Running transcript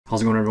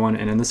How's it going, everyone?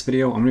 And in this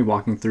video, I'm going to be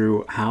walking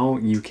through how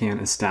you can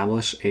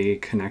establish a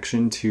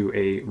connection to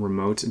a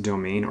remote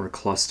domain or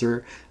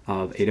cluster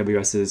of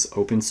AWS's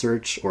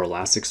OpenSearch or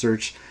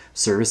Elasticsearch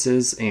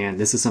services. And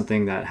this is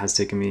something that has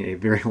taken me a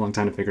very long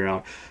time to figure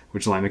out,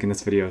 which is why I'm making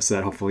this video, so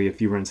that hopefully if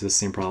you run into the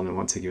same problem, it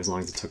won't take you as long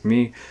as it took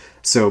me.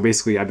 So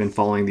basically, I've been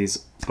following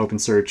these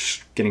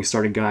OpenSearch getting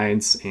started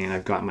guides, and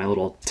I've got my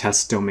little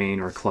test domain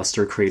or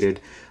cluster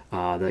created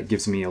that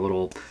gives me a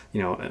little, an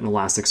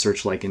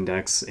Elasticsearch-like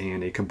index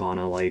and a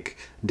Kibana-like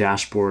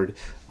dashboard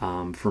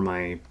for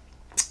my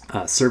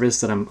service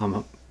that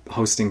I'm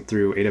hosting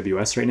through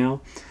AWS right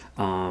now.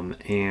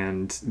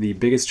 And the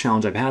biggest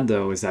challenge I've had,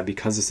 though, is that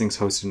because this thing's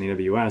hosted in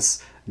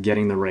AWS,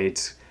 getting the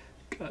right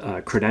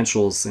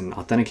credentials and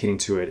authenticating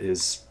to it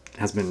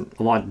has been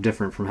a lot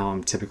different from how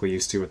I'm typically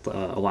used to with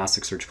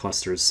Elasticsearch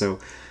clusters. So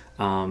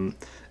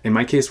in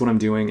my case, what I'm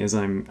doing is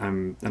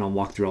and I'll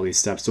walk through all these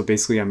steps. So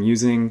basically, I'm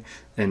using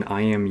an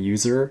IAM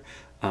user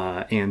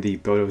and the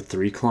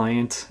Boto3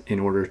 client in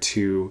order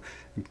to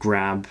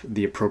grab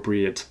the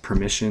appropriate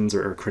permissions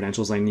or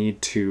credentials I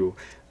need to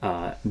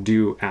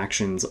do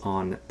actions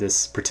on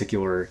this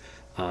particular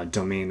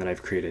domain that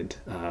I've created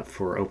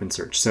for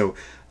OpenSearch. So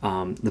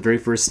the very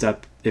first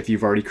step, if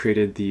you've already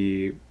created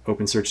the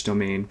OpenSearch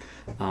domain,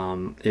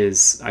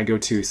 is I go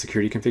to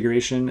security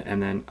configuration,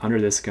 and then under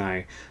this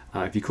guy,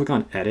 if you click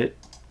on edit,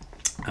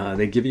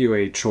 they give you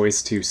a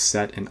choice to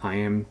set an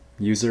IAM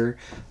user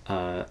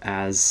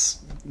as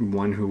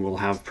one who will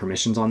have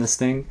permissions on this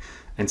thing.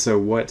 And so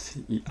what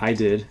I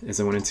did is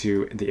I went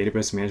into the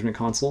AWS Management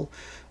Console,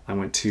 I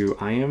went to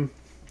IAM,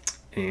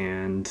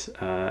 and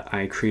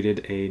I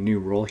created a new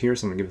role here.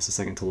 So I'm gonna give this a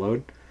second to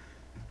load.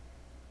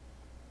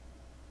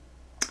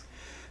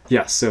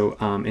 Yeah, so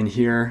in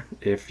here,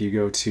 if you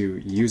go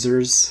to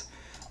users,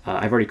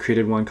 I've already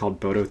created one called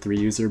Boto3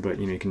 user, but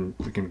we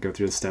can go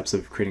through the steps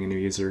of creating a new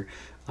user.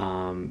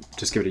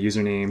 Just give it a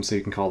username, so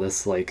you can call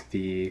this like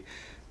the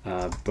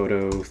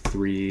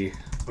Boto3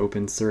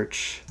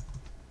 OpenSearch.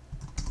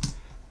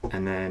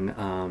 And then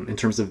in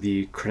terms of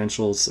the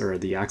credentials or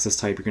the access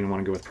type, you're going to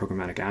want to go with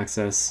programmatic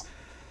access.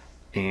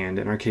 And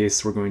in our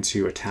case, we're going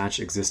to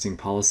attach existing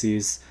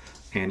policies.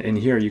 And in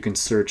here, you can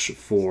search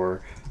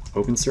for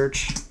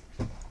OpenSearch.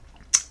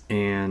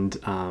 And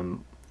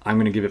I'm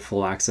going to give it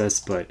full access,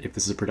 but if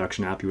this is a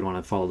production app, you would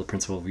want to follow the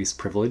principle of least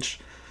privilege.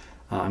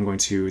 I'm going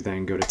to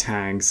then go to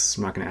tags.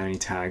 I'm not going to add any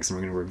tags, and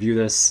we're going to review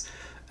this.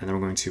 And then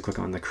we're going to click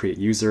on the create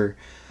user.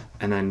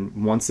 And then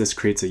once this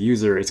creates a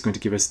user, it's going to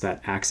give us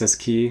that access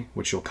key,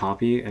 which you'll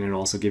copy. And it'll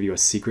also give you a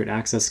secret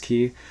access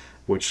key,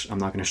 which I'm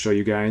not going to show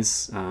you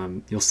guys.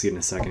 You'll see it in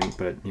a second,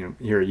 but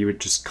here you would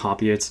just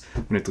copy it.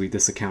 I'm going to delete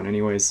this account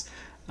anyways.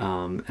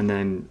 And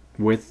then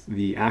with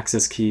the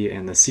access key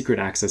and the secret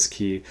access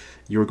key,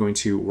 you're going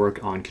to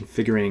work on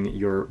configuring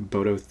your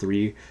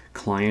Boto3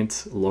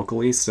 client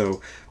locally.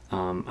 So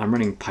I'm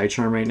running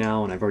PyCharm right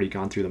now, and I've already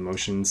gone through the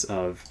motions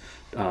of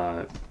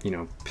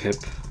pip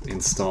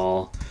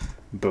install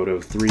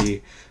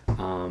Boto3.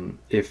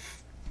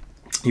 If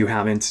you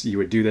haven't, you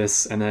would do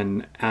this, and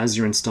then as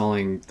you're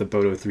installing the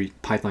Boto3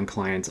 Python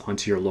client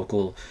onto your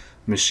local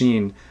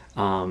machine,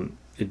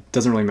 it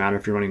doesn't really matter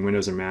if you're running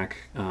Windows or Mac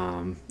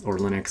or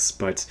Linux,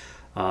 but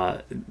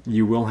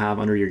you will have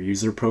under your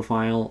user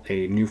profile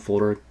a new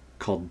folder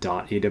called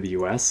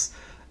 .aws,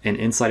 and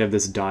inside of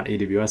this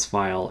 .aws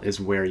file is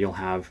where you'll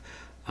have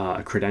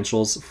a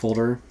credentials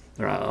folder,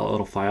 or a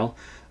little file,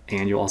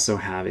 and you'll also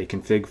have a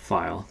config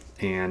file.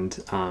 And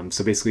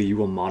so basically you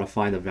will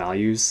modify the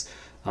values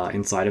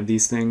inside of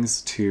these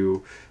things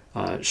to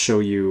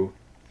show you,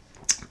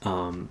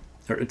 or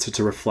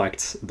to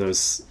reflect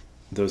those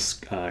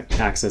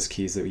access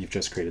keys that you've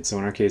just created. So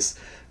in our case,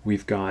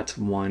 we've got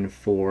one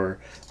for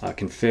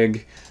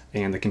config,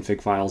 and the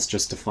config file is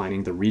just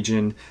defining the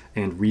region,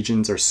 and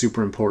regions are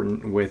super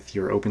important with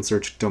your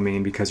OpenSearch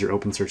domain because your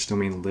OpenSearch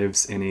domain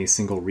lives in a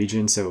single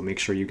region, so make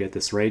sure you get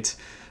this right.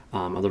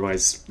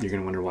 Otherwise, you're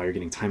going to wonder why you're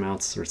getting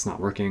timeouts or it's not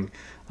working.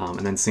 And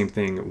then same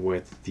thing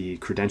with the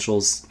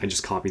credentials. I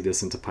just copied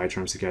this into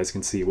PyCharm so you guys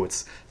can see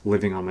what's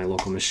living on my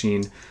local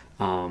machine.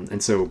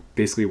 And so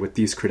basically with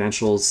these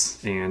credentials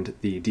and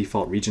the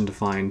default region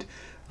defined,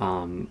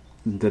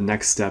 the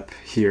next step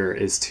here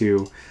is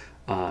to,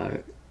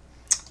 I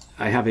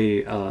have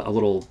a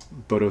little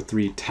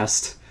Boto3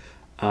 test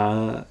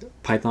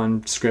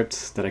Python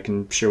script that I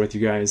can share with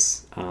you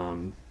guys.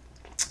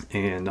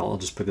 And I'll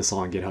just put this all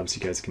on GitHub so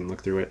you guys can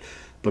look through it.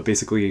 But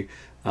basically,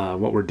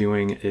 what we're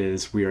doing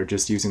is we are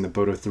just using the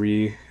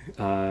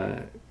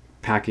Boto3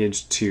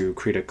 package to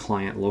create a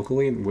client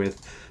locally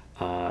with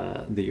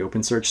the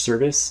OpenSearch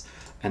service.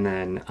 And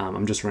then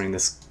I'm just running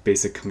this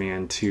basic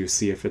command to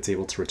see if it's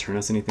able to return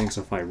us anything.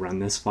 So if I run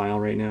this file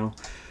right now,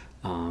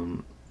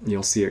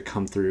 you'll see it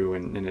come through,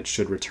 and it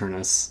should return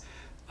us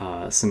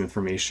some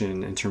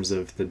information in terms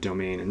of the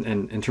domain.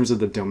 And in terms of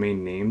the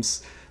domain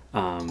names,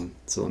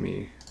 so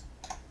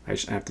I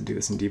have to do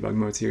this in debug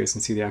mode so you guys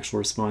can see the actual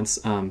response.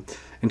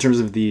 In terms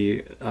of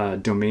the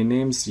domain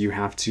names, you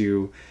have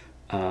to,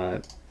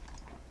 as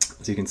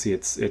you can see,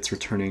 it's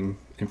returning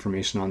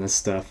information on this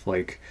stuff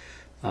like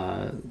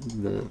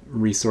the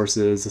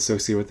resources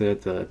associated with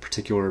it, the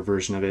particular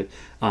version of it.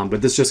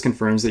 But this just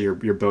confirms that your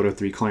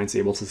Boto3 client is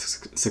able to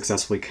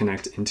successfully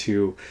connect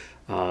into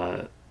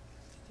your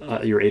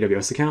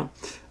AWS account.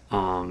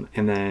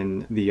 And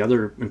then the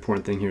other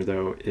important thing here,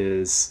 though,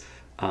 is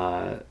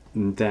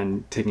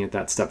then taking it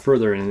that step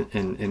further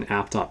in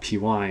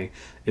app.py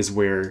is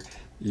where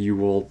you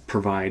will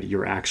provide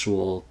your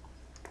actual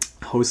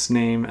host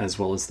name as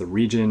well as the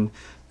region.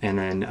 And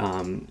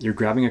then you're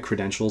grabbing a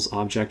credentials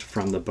object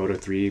from the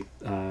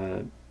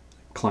Boto3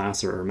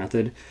 class or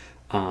method.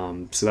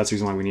 So that's the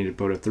reason why we needed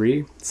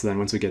Boto3. So then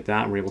once we get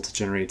that, we're able to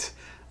generate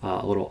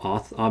a little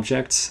auth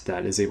object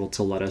that is able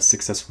to let us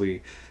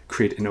successfully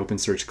create an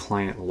OpenSearch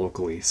client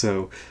locally.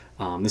 So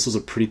this was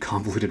a pretty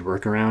convoluted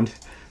workaround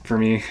for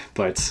me,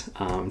 but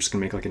I'm just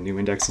gonna make like a new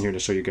index in here to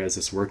show you guys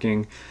this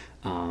working.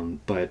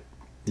 But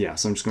yeah,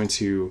 so I'm just going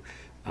to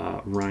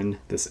run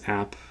this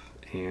app,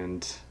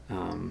 and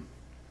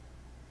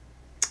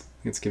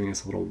it's giving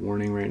us a little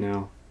warning right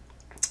now,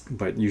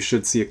 but you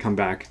should see it come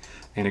back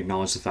and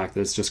acknowledge the fact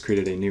that it's just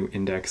created a new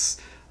index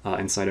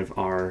inside of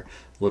our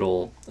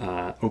little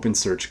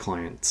OpenSearch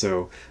client.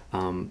 So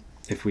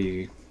if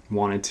we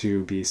wanted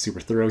to be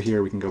super thorough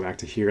here, we can go back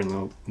to here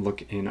and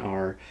look in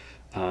our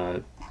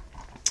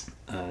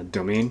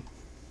domain,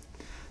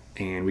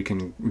 and we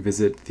can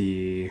visit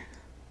the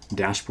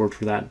dashboard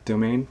for that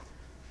domain.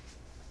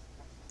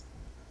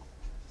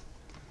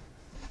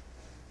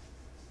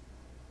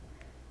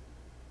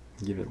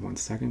 Give it 1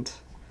 second,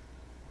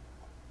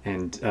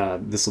 and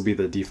this will be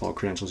the default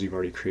credentials you've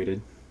already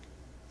created.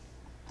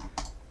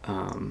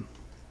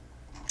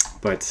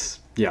 But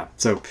yeah,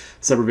 so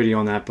separate video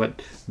on that,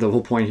 but the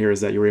whole point here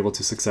is that you're able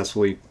to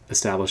successfully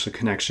establish a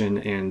connection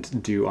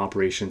and do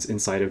operations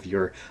inside of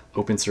your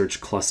OpenSearch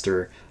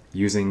cluster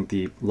using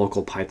the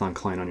local Python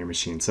client on your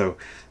machine. So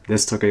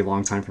this took a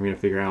long time for me to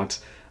figure out.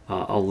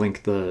 I'll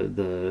link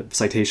the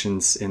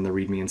citations in the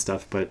README and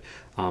stuff, but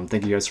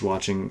thank you guys for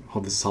watching.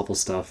 Hope this is helpful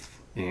stuff,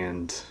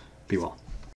 and be well.